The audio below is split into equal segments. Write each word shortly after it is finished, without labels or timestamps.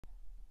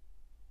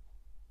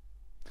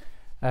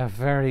A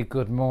very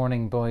good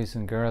morning, boys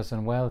and girls,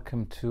 and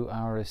welcome to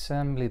our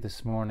assembly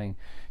this morning.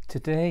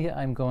 Today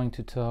I'm going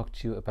to talk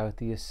to you about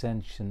the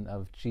ascension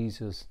of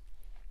Jesus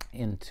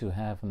into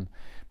heaven.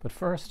 But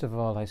first of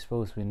all, I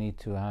suppose we need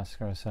to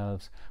ask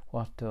ourselves,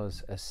 what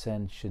does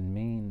ascension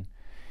mean?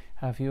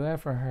 Have you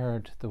ever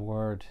heard the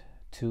word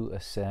to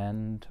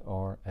ascend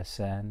or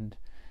ascend?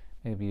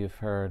 Maybe you've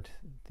heard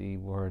the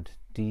word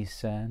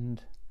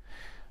descend.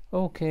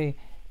 Okay,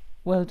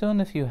 well done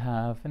if you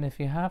have, and if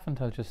you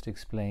haven't, I'll just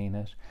explain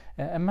it.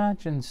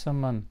 Imagine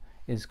someone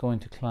is going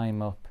to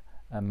climb up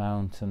a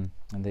mountain,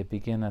 and they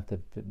begin at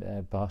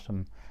the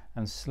bottom,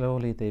 and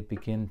slowly they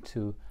begin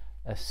to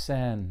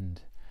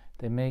ascend.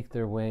 They make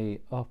their way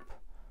up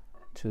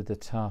to the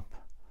top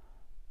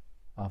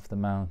of the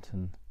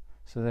mountain.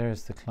 So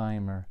there's the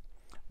climber,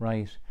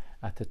 right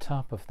at the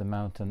top of the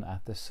mountain,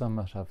 at the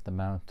summit of the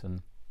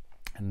mountain.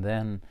 And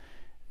then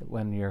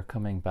when you're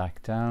coming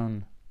back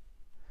down,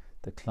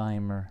 the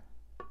climber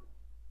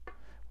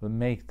will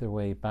make their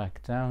way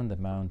back down the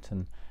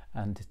mountain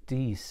and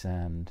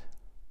descend.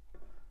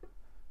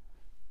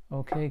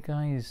 Okay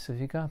guys, have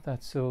you got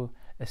that? So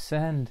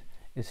ascend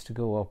is to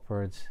go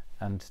upwards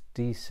and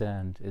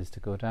descend is to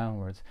go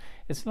downwards.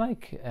 It's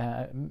like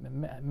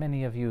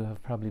many of you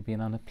have probably been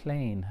on a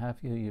plane, have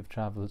you? You've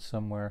traveled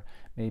somewhere,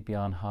 maybe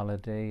on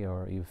holiday,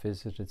 or you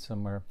visited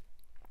somewhere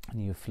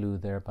and you flew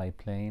there by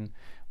plane.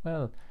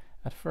 Well,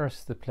 at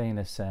first the plane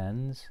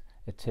ascends.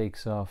 It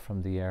takes off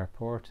from the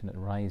airport and it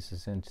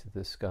rises into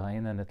the sky,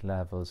 and then it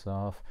levels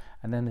off,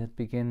 and then it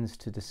begins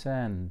to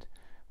descend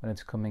when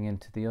it's coming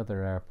into the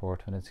other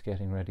airport, when it's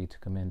getting ready to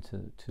come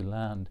into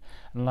land.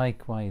 And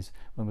likewise,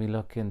 when we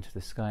look into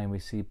the sky and we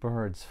see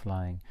birds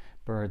flying,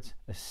 birds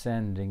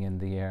ascending in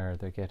the air,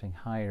 they're getting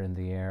higher in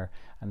the air,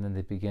 and then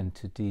they begin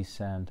to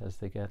descend as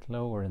they get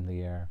lower in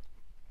the air.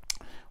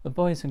 Well,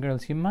 boys and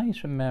girls, you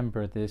might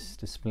remember this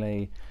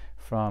display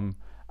from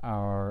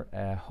our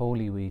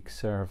Holy Week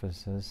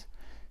services.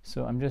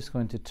 So I'm just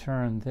going to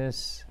turn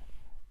this,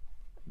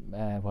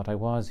 what I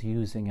was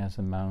using as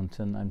a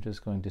mountain, I'm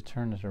just going to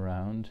turn it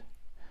around.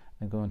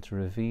 I'm going to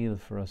reveal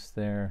for us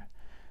there.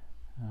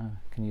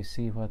 Can you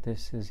see what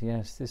this is?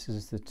 Yes, this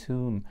is the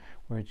tomb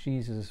where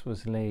Jesus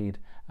was laid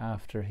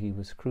after he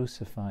was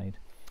crucified.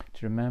 Do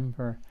you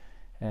remember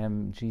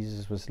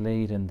Jesus was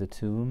laid in the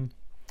tomb,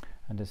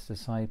 and his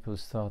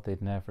disciples thought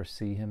they'd never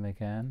see him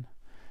again,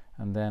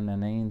 and then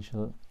an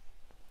angel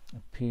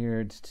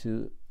appeared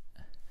to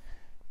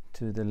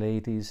the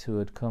ladies who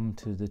had come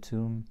to the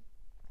tomb.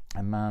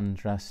 A man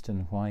dressed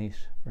in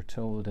white, we're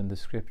told in the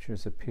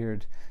scriptures,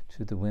 appeared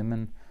to the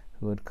women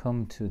who had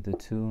come to the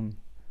tomb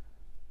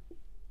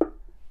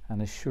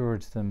and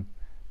assured them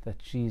that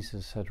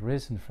Jesus had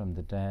risen from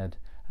the dead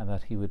and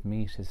that he would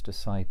meet his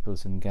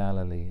disciples in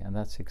Galilee. And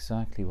that's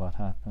exactly what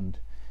happened.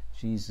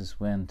 Jesus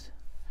went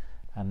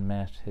and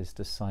met his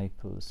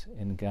disciples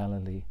in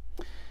Galilee.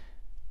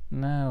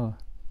 Now,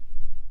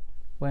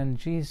 when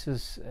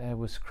Jesus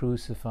was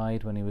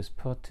crucified, when he was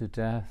put to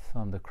death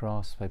on the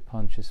cross by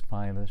Pontius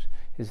Pilate,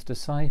 his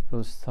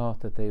disciples thought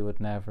that they would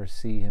never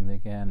see him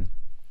again.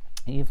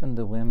 Even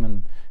the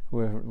women who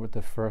were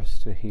the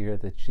first to hear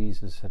that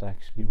Jesus had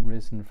actually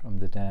risen from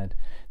the dead,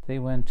 they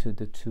went to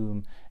the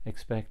tomb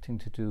expecting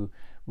to do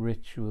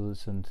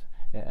rituals and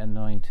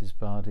anoint his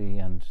body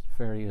and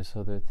various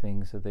other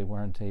things that they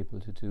weren't able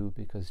to do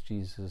because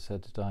Jesus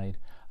had died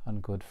on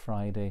Good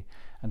Friday.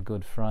 And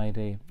Good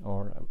Friday,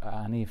 or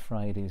any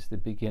Friday, is the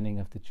beginning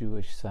of the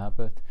Jewish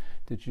Sabbath.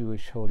 The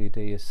Jewish holy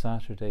day is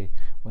Saturday,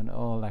 when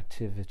all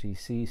activity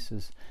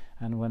ceases,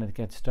 and when it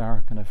gets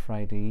dark on a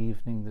Friday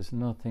evening, there's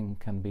nothing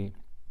can be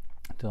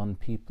done.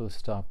 People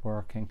stop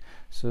working,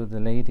 so the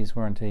ladies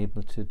weren't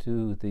able to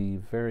do the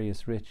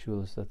various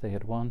rituals that they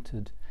had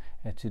wanted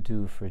to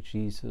do for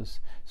Jesus,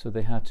 so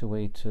they had to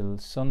wait till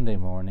Sunday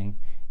morning,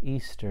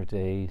 Easter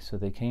day. So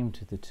they came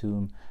to the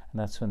tomb, and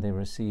that's when they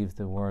received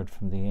the word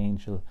from the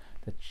angel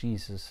that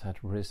Jesus had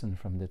risen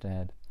from the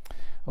dead.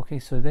 Okay,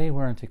 so they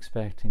weren't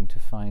expecting to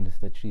find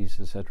that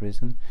Jesus had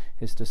risen.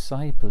 His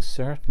disciples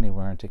certainly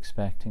weren't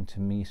expecting to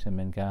meet him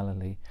in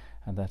Galilee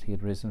and that he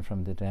had risen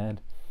from the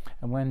dead.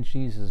 And when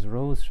Jesus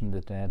rose from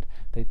the dead,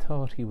 they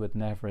thought he would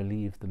never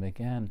leave them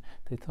again.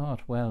 They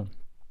thought, well,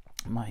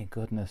 my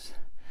goodness,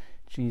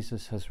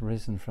 Jesus has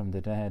risen from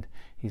the dead.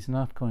 He's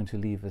not going to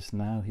leave us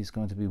now. He's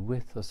going to be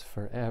with us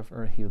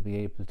forever. He'll be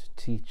able to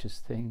teach us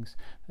things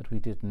that we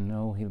didn't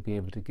know. He'll be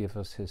able to give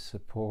us his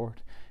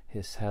support,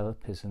 his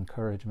help, his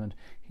encouragement.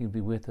 He'll be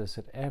with us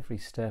at every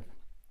step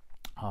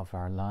of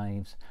our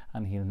lives,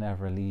 and he'll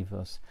never leave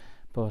us.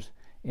 But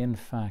in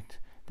fact,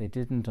 they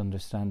didn't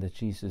understand that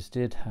Jesus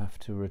did have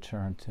to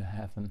return to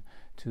heaven,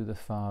 to the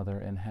Father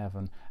in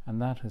heaven, and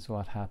that is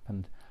what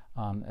happened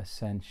on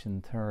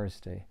Ascension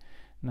Thursday.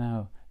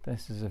 Now,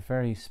 this is a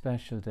very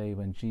special day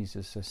when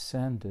Jesus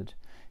ascended.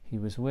 He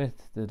was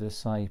with the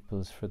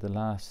disciples for the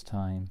last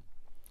time,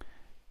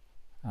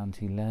 and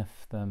he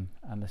left them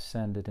and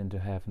ascended into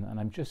heaven. And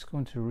I'm just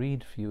going to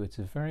read for you. It's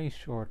a very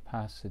short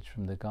passage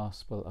from the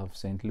Gospel of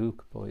St.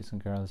 Luke, boys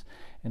and girls.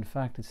 In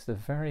fact, it's the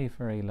very,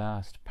 very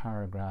last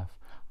paragraph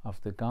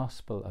of the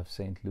Gospel of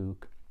St.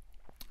 Luke,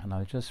 and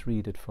I'll just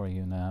read it for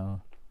you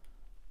now.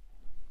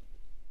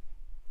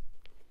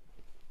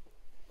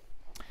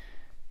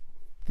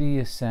 The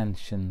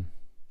Ascension.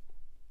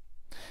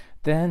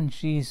 Then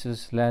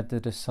Jesus led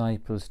the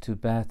disciples to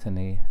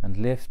Bethany, and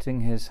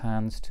lifting his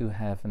hands to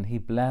heaven, he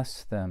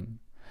blessed them.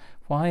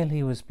 While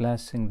he was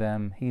blessing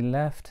them, he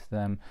left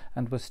them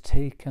and was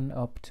taken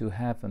up to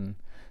heaven.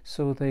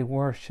 So they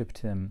worshipped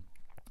him,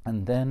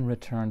 and then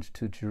returned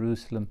to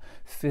Jerusalem,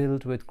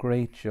 filled with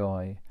great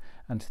joy,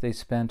 and they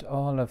spent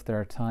all of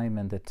their time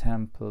in the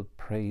temple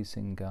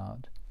praising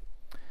God.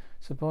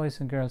 So boys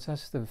and girls,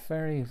 that's the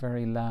very,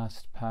 very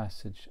last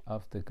passage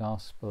of the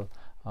Gospel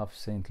of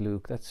St.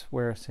 Luke. That's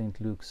where St.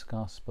 Luke's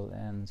Gospel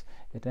ends.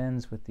 It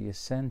ends with the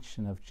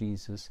ascension of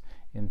Jesus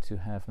into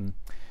heaven.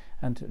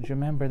 And do you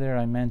remember there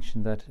I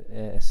mentioned that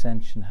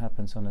Ascension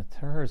happens on a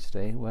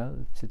Thursday?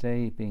 Well,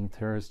 today being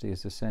Thursday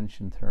is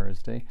Ascension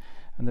Thursday,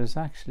 and there's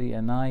actually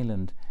an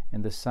island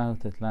in the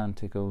South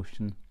Atlantic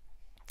Ocean.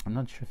 I'm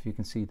not sure if you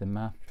can see the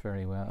map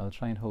very well. I'll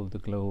try and hold the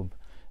globe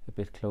a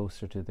bit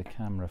closer to the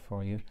camera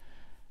for you.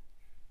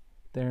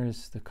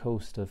 There's the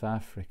coast of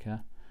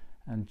Africa,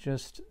 and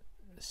just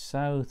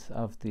south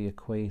of the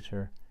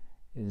equator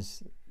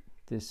is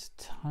this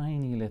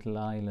tiny little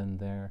island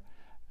there,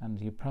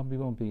 and you probably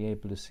won't be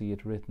able to see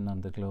it written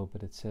on the globe,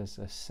 but it says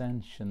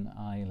Ascension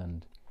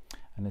Island,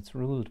 and it's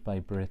ruled by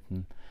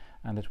Britain,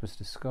 and it was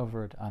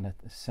discovered on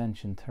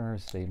Ascension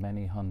Thursday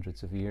many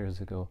hundreds of years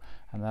ago,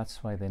 and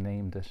that's why they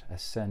named it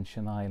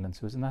Ascension Island.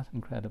 So isn't that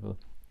incredible?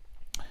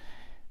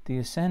 The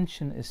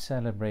Ascension is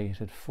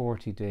celebrated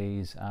 40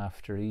 days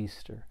after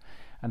Easter,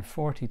 and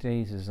 40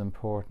 days is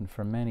important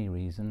for many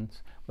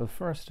reasons. Well,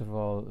 first of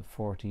all,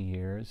 40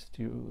 years.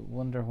 Do you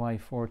wonder why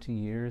 40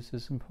 years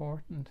is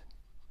important?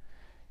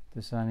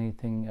 Does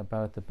anything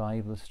about the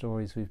Bible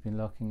stories we've been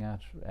looking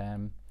at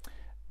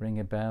ring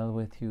a bell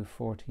with you?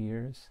 40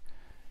 years.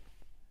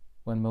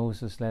 When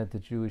Moses led the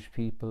Jewish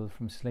people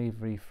from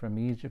slavery from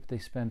Egypt, they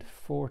spent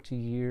 40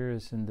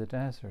 years in the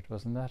desert.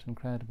 Wasn't that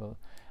incredible?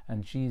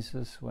 And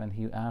Jesus,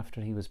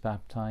 after he was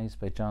baptized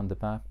by John the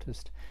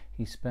Baptist,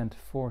 he spent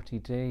 40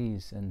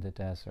 days in the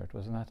desert.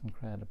 Wasn't that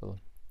incredible?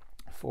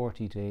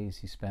 40 days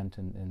he spent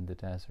in the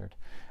desert.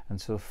 And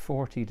so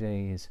 40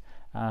 days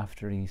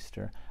after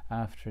Easter,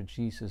 after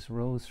Jesus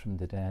rose from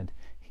the dead,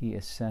 he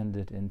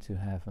ascended into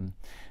heaven.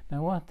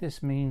 Now what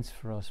this means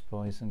for us,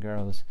 boys and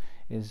girls,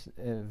 is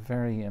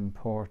very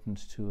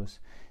important to us.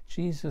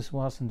 Jesus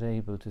wasn't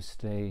able to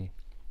stay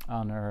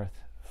on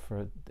earth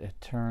for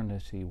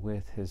eternity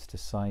with his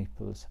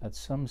disciples. At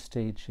some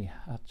stage he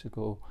had to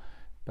go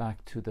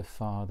back to the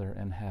Father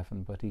in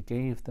heaven, but he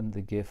gave them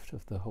the gift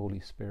of the Holy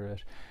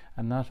Spirit.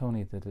 And not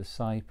only the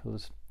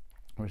disciples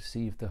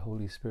received the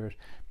Holy Spirit,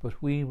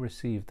 but we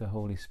receive the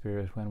Holy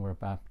Spirit when we're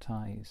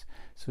baptized.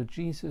 So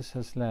Jesus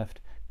has left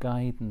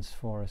guidance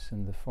for us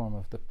in the form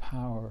of the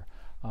power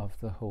of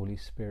the Holy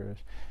Spirit.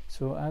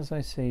 So as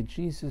I say,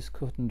 Jesus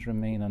couldn't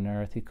remain on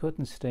earth. He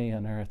couldn't stay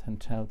on earth and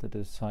tell the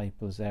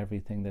disciples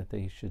everything that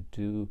they should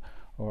do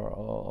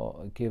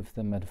or give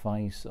them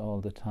advice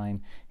all the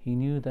time. He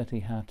knew that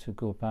he had to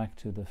go back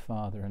to the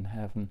Father in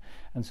heaven,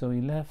 and so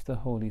he left the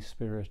Holy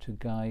Spirit to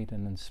guide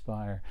and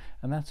inspire,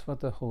 and that's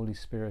what the Holy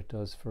Spirit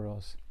does for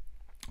us.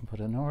 But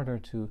in order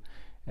to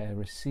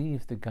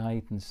receive the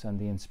guidance and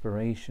the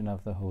inspiration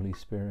of the Holy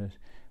Spirit,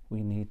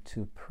 we need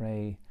to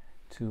pray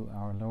to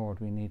our Lord.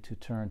 We need to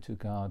turn to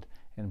God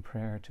in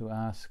prayer to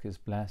ask his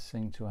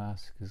blessing, to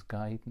ask his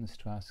guidance,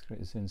 to ask for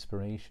his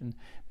inspiration.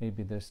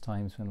 Maybe there's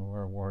times when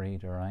we're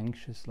worried or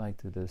anxious, like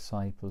the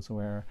disciples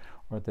were,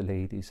 or the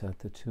ladies at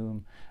the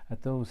tomb.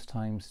 At those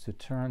times, to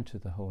turn to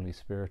the Holy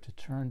Spirit, to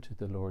turn to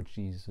the Lord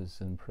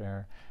Jesus in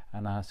prayer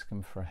and ask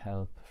him for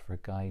help, for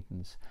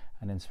guidance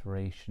and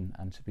inspiration,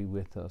 and to be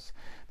with us.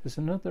 There's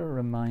another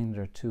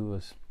reminder to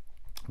us,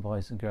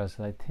 boys and girls,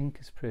 that I think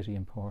is pretty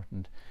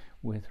important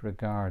with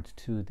regard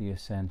to the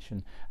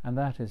Ascension, and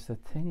that is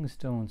that things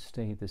don't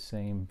stay the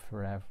same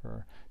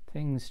forever.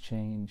 Things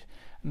change,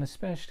 and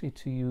especially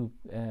to you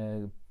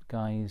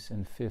guys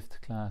in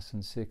 5th class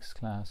and 6th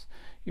class,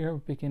 you're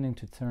beginning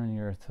to turn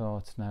your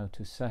thoughts now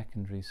to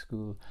secondary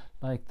school,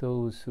 like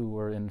those who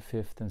were in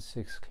 5th and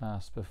 6th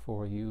class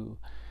before you.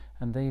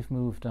 And they've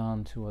moved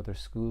on to other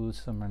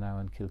schools. Some are now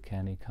in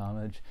Kilkenny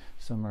College,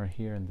 some are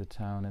here in the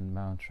town in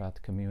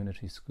Mountrath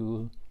Community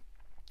School,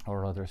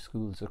 or other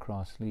schools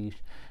across Laois,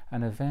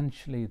 and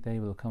eventually they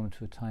will come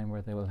to a time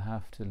where they will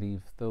have to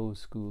leave those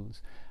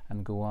schools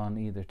and go on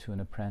either to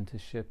an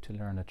apprenticeship to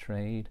learn a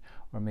trade,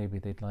 or maybe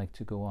they'd like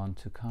to go on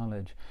to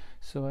college.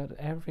 So at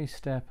every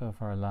step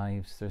of our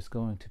lives there's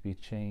going to be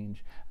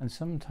change, and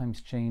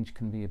sometimes change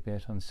can be a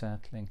bit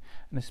unsettling,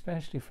 and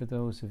especially for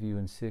those of you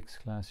in 6th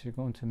class, you're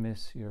going to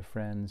miss your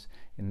friends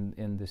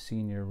in the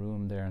senior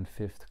room there in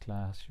 5th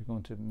class. You're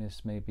going to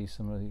miss maybe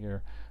some of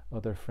your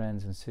other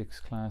friends in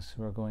 6th class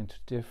who are going to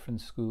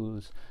different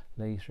schools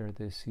later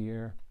this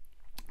year.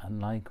 And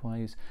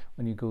likewise,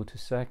 when you go to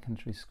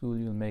secondary school,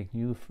 you'll make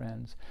new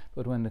friends.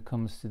 But when it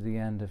comes to the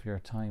end of your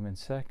time in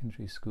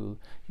secondary school,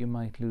 you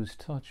might lose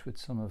touch with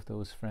some of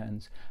those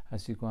friends.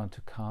 As you go on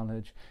to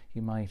college,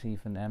 you might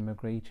even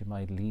emigrate. You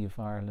might leave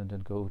Ireland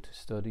and go to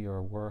study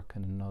or work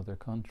in another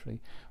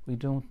country. We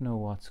don't know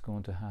what's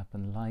going to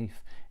happen.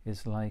 Life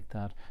is like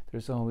that.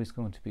 There's always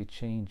going to be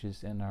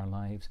changes in our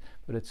lives.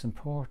 But it's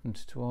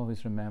important to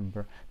always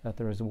remember that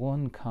there is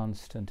one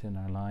constant in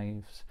our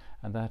lives,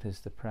 and that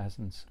is the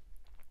presence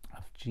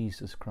of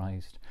Jesus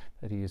Christ,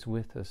 that he is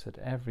with us at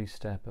every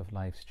step of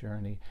life's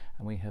journey,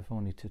 and we have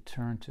only to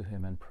turn to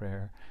him in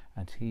prayer,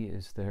 and he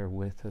is there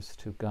with us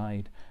to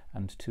guide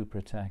and to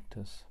protect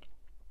us.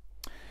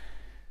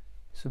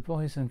 So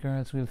boys and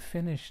girls, we'll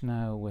finish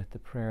now with the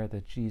prayer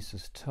that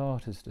Jesus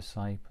taught his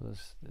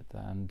disciples,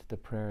 and the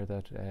prayer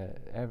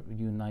that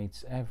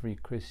unites every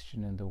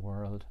Christian in the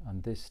world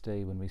on this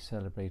day when we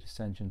celebrate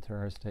Ascension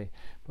Thursday.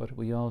 But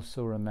we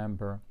also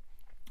remember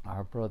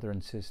our brother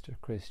and sister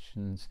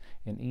Christians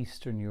in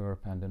Eastern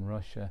Europe and in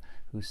Russia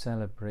who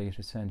celebrate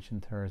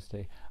Ascension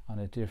Thursday on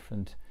a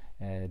different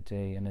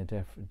day in a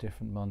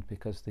different month,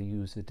 because they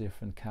use a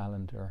different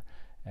calendar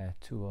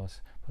to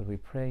us. But we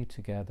pray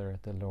together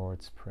the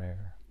Lord's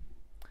Prayer.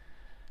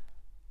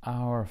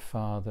 Our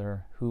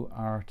Father, who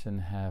art in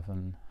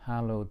heaven,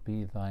 hallowed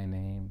be thy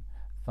name.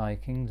 Thy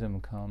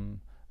kingdom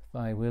come,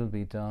 thy will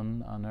be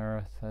done on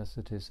earth as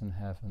it is in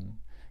heaven.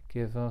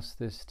 Give us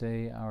this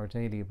day our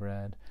daily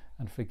bread,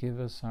 and forgive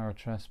us our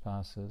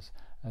trespasses,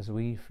 as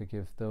we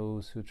forgive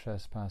those who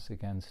trespass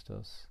against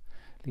us.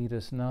 Lead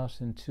us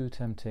not into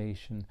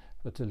temptation,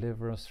 but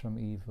deliver us from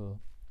evil.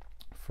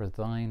 For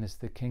thine is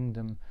the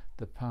kingdom,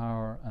 the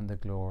power, and the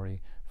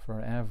glory,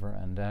 forever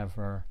and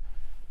ever.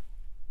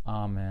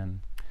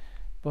 Amen.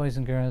 Boys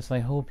and girls, I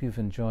hope you've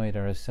enjoyed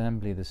our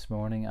assembly this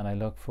morning, and I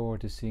look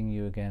forward to seeing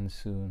you again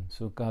soon.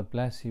 So God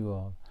bless you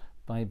all.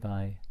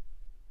 Bye-bye.